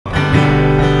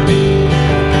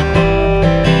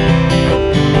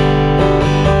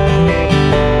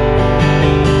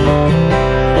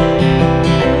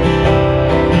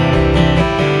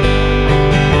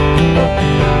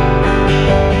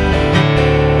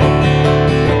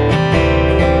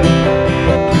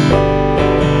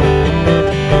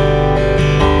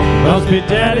be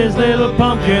Daddy's little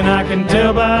pumpkin, I can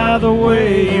tell by the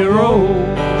way you roll.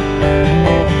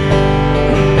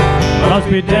 Must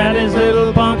be Daddy's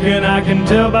little pumpkin, I can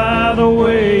tell by the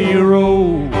way you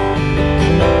roll.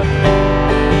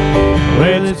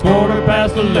 Well, it's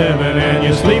 11:15 and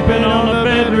you're sleeping on the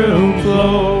bedroom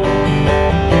floor.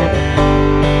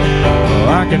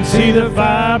 Oh, I can see the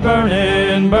fire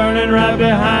burning, burning right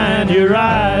behind your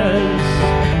eyes.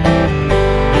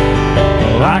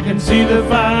 Oh, I can see the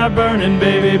fire burning,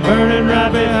 baby, burning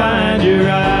right behind your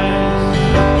eyes.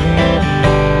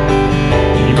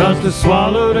 You must have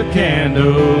swallowed a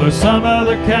candle or some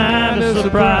other kind of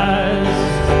surprise.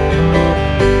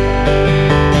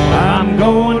 I'm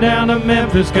going down to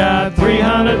Memphis, got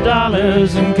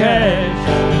 $300 in cash.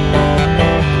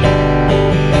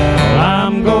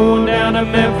 I'm going down to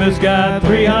Memphis, got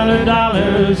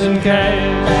 $300 in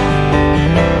cash.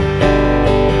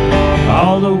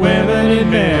 All the women in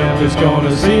Memphis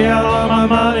gonna see how long my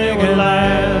money can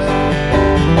last.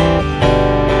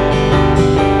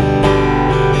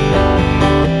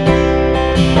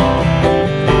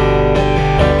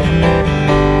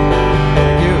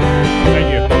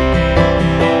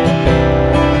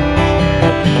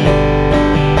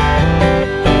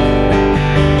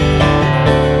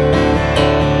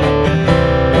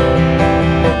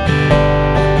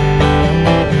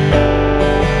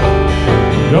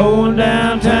 Going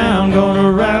downtown, gonna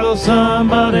rattle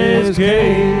somebody's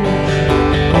cage.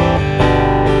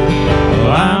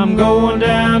 I'm going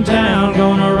downtown,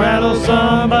 gonna rattle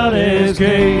somebody's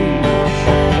cage.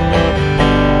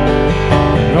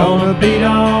 Gonna beat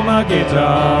on my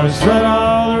guitar, strut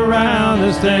all around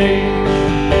the stage.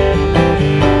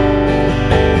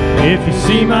 If you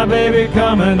see my baby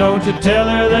coming, don't you tell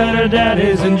her that her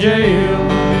daddy's in jail.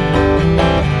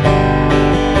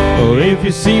 Oh, if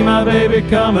you see my baby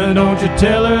coming, don't you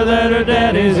tell her that her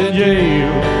daddy's in jail.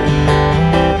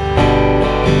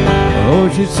 Oh,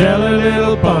 she'd sell her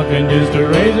little pumpkin just to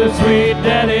raise her sweet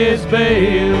daddy's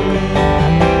bail.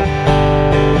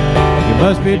 You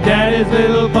must be Daddy's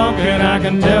little pumpkin, I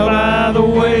can tell by the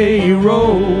way you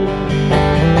roll.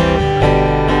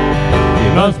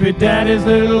 You must be Daddy's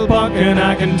little pumpkin,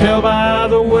 I can tell by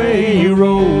the way you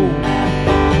roll.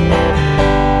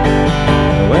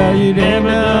 Well, you never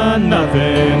done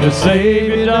nothing to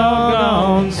save your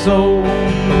doggone soul.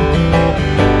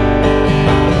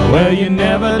 Well, you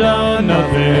never done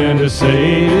nothing to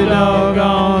save your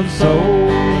doggone soul.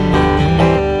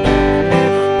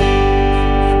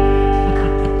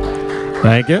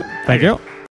 Thank you. Thank you.